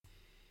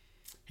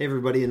Hey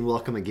everybody, and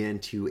welcome again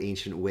to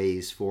Ancient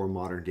Ways for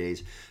Modern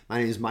Days. My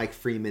name is Mike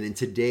Freeman, and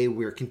today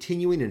we're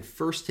continuing in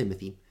 1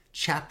 Timothy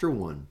chapter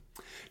 1.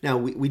 Now,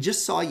 we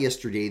just saw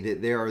yesterday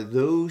that there are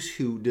those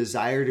who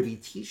desire to be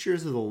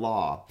teachers of the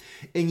law,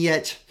 and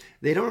yet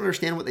they don't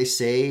understand what they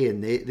say,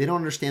 and they don't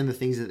understand the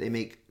things that they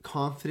make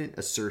confident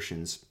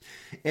assertions.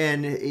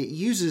 And it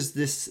uses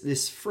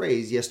this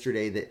phrase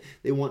yesterday that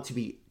they want to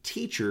be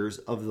teachers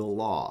of the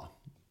law.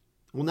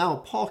 Well, now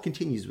Paul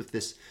continues with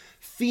this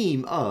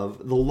theme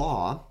of the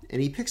law,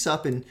 and he picks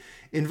up in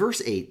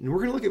verse 8, and we're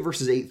going to look at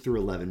verses 8 through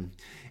 11,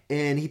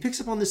 and he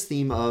picks up on this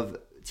theme of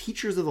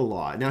teachers of the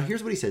law. Now,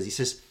 here's what he says. He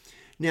says,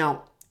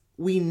 now,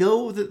 we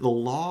know that the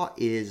law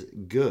is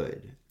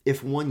good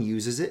if one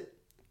uses it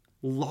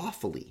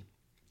lawfully.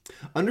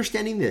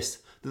 Understanding this,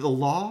 that the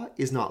law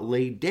is not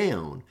laid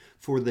down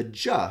for the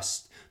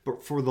just,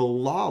 but for the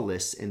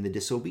lawless and the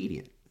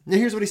disobedient. Now,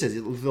 here's what he says.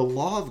 The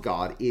law of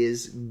God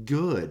is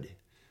good.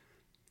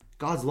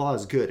 God's law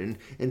is good.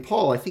 And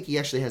Paul, I think he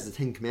actually has the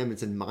Ten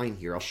Commandments in mind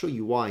here. I'll show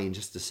you why in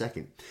just a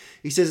second.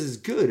 He says it's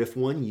good if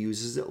one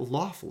uses it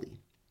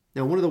lawfully.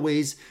 Now, one of the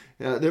ways,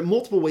 there are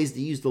multiple ways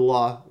to use the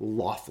law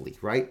lawfully,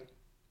 right?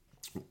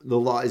 The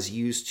law is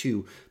used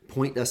to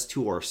point us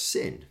to our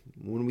sin.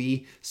 When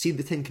we see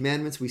the Ten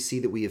Commandments, we see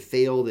that we have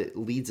failed. It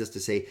leads us to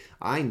say,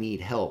 I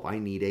need help. I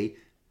need a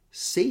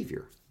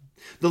Savior.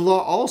 The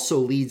law also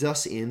leads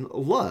us in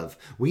love.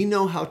 We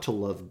know how to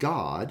love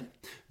God,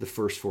 the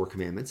first 4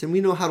 commandments, and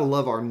we know how to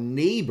love our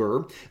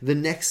neighbor, the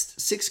next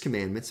 6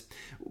 commandments,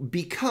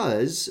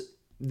 because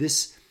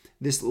this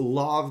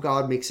law of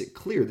God makes it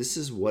clear. This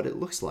is what it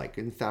looks like.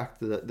 In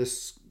fact,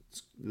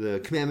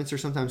 the commandments are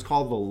sometimes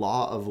called the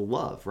law of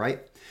love,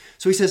 right?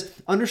 So he says,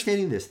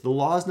 understanding this, the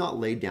law is not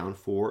laid down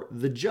for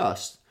the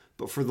just,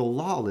 but for the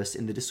lawless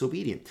and the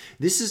disobedient.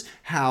 This is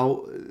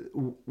how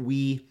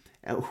we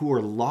who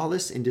are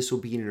lawless and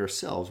disobedient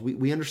ourselves.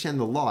 We understand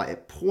the law.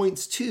 It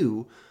points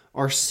to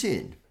our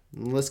sin.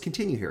 Let's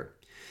continue here.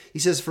 He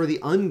says, for the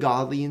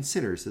ungodly and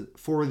sinners,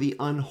 for the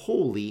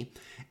unholy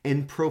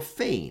and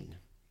profane.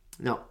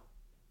 Now,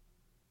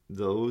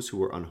 those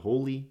who are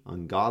unholy,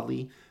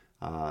 ungodly,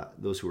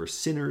 those who are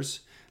sinners,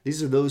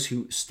 these are those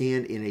who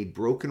stand in a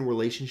broken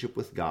relationship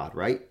with God,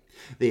 right?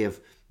 They have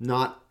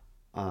not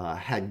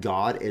had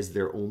God as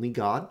their only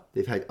God.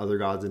 They've had other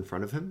gods in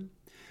front of him.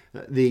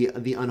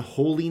 The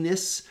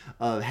unholiness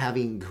of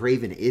having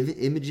graven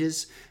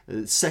images,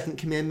 second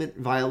commandment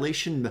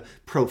violation,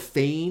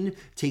 profane,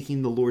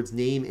 taking the Lord's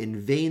name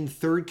in vain,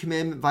 third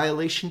commandment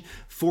violation,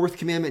 fourth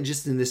commandment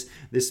just in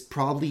this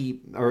probably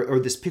or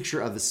this picture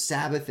of the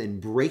Sabbath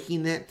and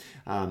breaking that,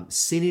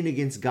 sinning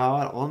against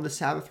God on the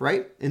Sabbath,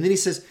 right? And then he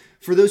says,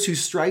 for those who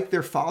strike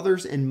their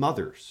fathers and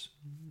mothers,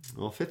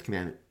 well, fifth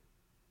commandment,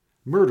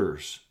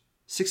 murders,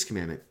 sixth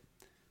commandment,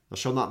 thou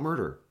shalt not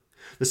murder.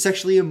 The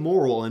sexually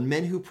immoral and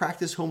men who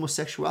practice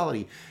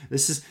homosexuality.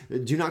 This is,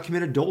 do not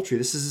commit adultery.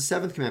 This is the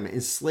 7th commandment.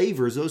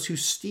 Enslavers, those who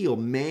steal,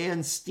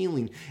 man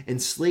stealing,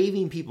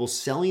 enslaving people,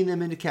 selling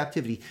them into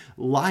captivity.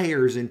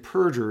 Liars and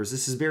perjurers.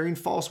 This is bearing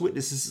false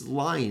witness. This is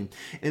lying.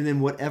 And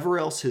then whatever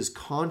else is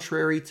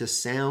contrary to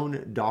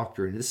sound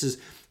doctrine. This is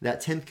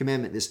that 10th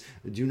commandment. This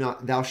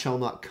thou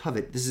shalt not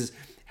covet. This is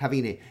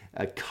having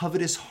a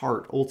covetous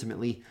heart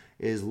ultimately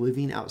is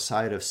living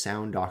outside of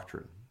sound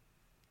doctrine.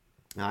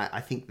 Now, I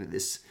think that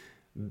this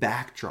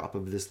backdrop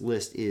of this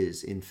list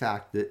is, in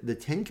fact, the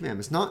 10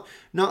 Commandments, not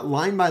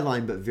line by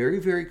line, but very,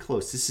 very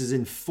close. This is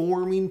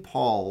informing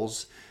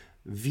Paul's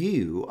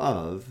view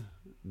of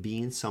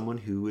being someone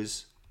who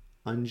is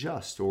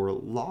unjust or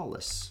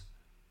lawless.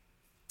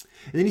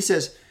 And then he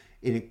says,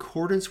 in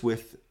accordance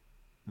with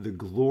the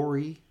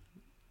glory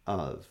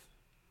of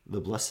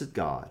the blessed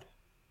God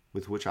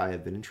with which I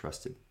have been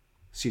entrusted.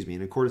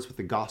 In accordance with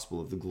the gospel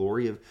of the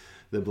glory of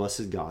the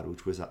blessed God,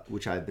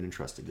 which I have been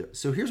entrusted.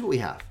 So here's what we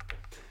have.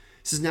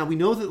 It says, now we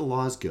know that the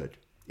law is good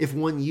if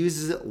one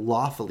uses it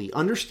lawfully.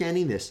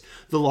 Understanding this,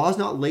 the law is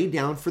not laid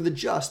down for the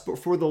just, but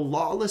for the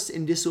lawless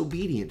and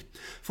disobedient,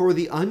 for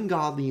the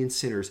ungodly and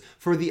sinners,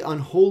 for the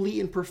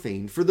unholy and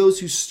profane, for those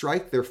who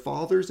strike their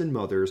fathers and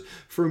mothers,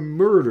 for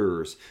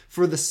murderers,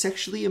 for the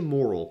sexually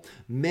immoral,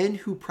 men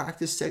who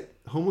practice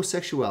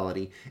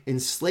homosexuality,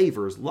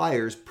 enslavers,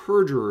 liars,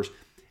 perjurers,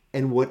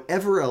 and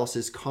whatever else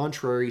is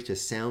contrary to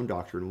sound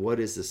doctrine. What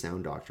is the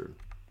sound doctrine?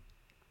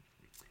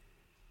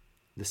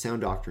 The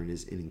sound doctrine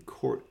is in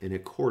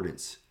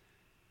accordance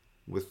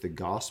with the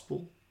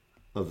gospel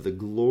of the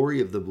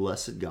glory of the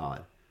blessed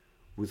God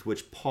with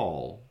which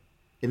Paul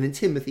and then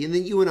Timothy and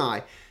then you and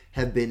I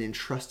have been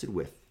entrusted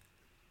with.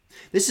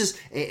 This is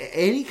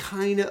any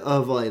kind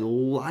of a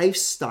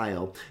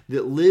lifestyle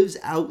that lives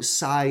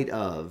outside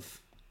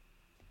of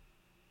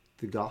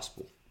the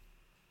gospel.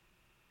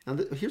 Now,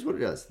 here's what it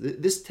does.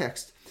 This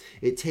text,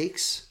 it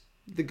takes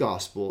the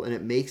gospel and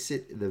it makes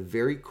it the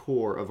very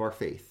core of our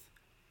faith.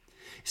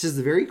 He says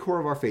the very core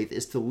of our faith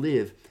is to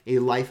live a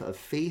life of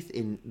faith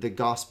in the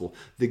gospel,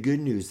 the good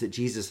news that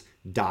Jesus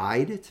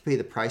died to pay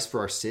the price for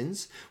our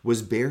sins,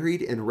 was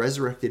buried and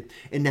resurrected,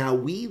 and now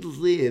we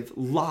live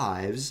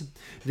lives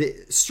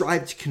that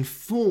strive to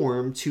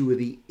conform to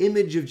the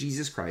image of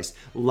Jesus Christ,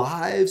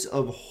 lives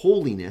of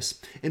holiness.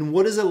 And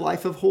what is a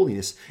life of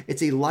holiness?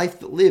 It's a life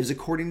that lives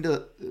according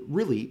to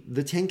really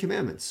the Ten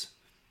Commandments.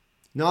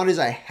 Not as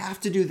I have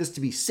to do this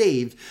to be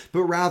saved,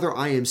 but rather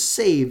I am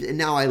saved and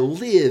now I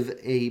live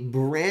a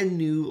brand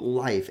new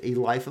life, a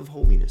life of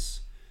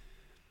holiness.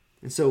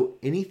 And so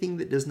anything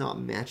that does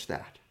not match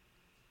that,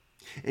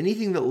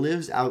 anything that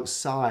lives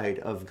outside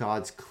of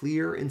God's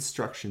clear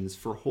instructions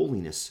for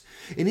holiness,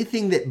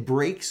 anything that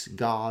breaks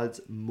God's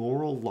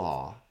moral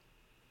law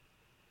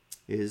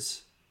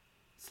is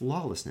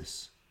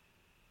lawlessness.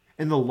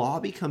 And the law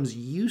becomes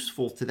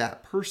useful to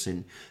that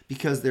person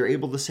because they're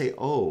able to say,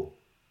 oh,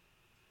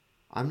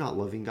 I'm not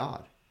loving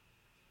God.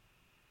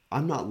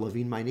 I'm not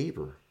loving my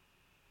neighbor.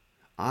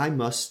 I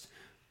must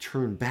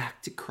turn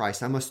back to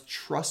Christ. I must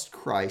trust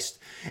Christ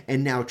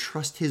and now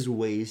trust his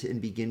ways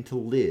and begin to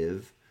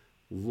live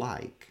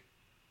like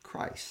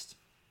Christ.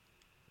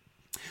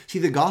 See,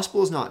 the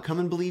gospel is not come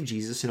and believe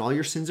Jesus and all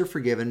your sins are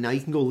forgiven. Now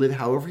you can go live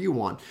however you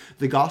want.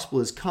 The gospel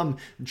is come,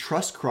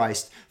 trust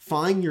Christ,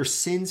 find your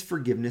sins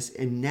forgiveness,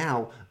 and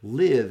now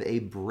live a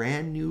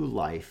brand new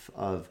life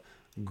of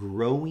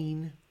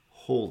growing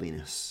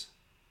holiness.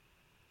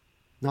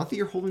 Not that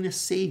your holiness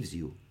saves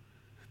you,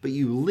 but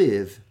you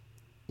live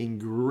in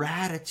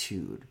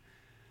gratitude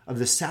of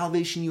the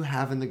salvation you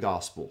have in the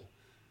gospel.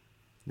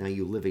 Now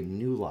you live a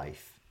new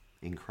life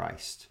in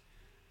Christ.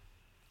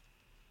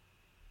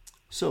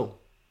 So,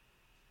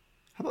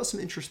 how about some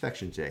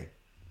introspection today?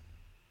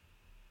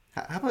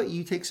 How about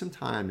you take some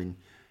time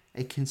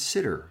and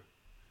consider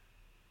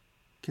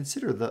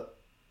the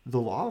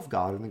law of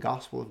God and the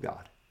gospel of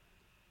God?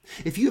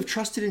 If you have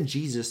trusted in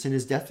Jesus and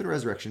his death and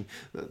resurrection,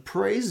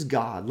 praise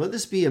God. Let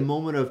this be a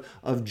moment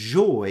of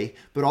joy,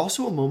 but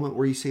also a moment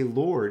where you say,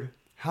 Lord,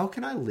 how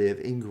can I live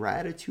in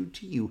gratitude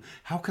to you?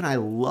 How can I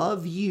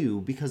love you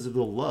because of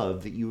the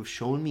love that you have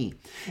shown me?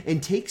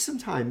 And take some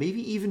time,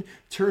 maybe even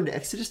turn to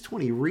Exodus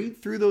 20,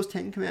 read through those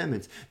 10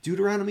 commandments,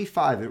 Deuteronomy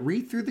 5, and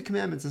read through the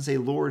commandments and say,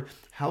 Lord,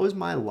 how is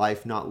my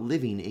life not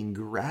living in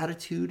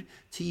gratitude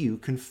to you,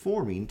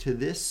 conforming to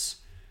the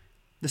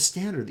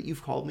standard that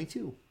you've called me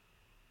to?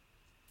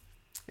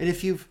 And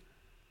if you've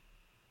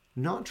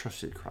not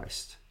trusted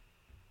Christ,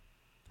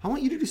 I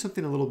want you to do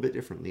something a little bit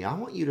differently. I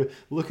want you to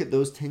look at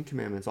those 10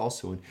 commandments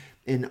also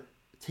and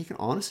take an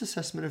honest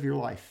assessment of your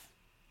life.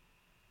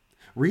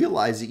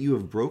 Realize that you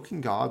have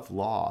broken God's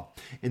law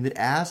and that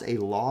as a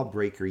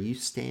lawbreaker, you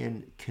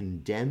stand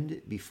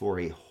condemned before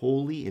a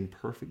holy and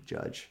perfect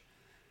judge.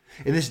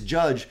 And this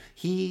judge,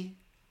 he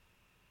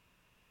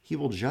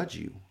will judge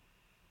you,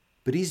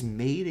 but he's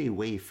made a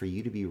way for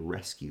you to be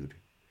rescued.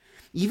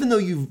 Even though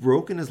you've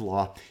broken his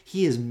law,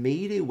 he has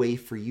made a way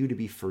for you to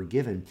be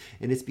forgiven.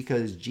 And it's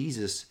because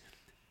Jesus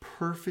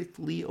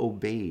perfectly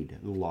obeyed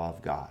the law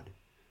of God.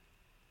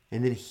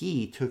 And then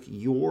he took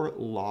your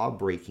law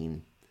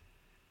breaking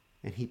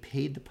and he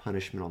paid the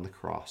punishment on the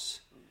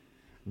cross,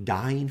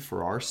 dying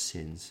for our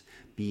sins,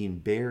 being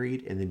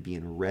buried, and then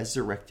being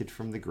resurrected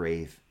from the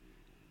grave.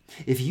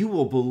 If you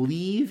will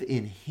believe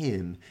in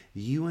him,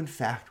 you in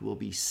fact will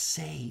be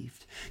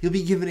saved. You'll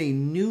be given a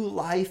new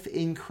life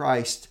in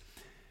Christ,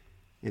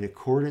 in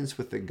accordance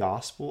with the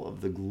gospel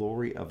of the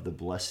glory of the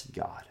blessed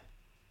God.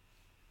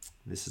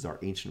 This is our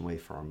ancient way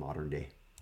for our modern day.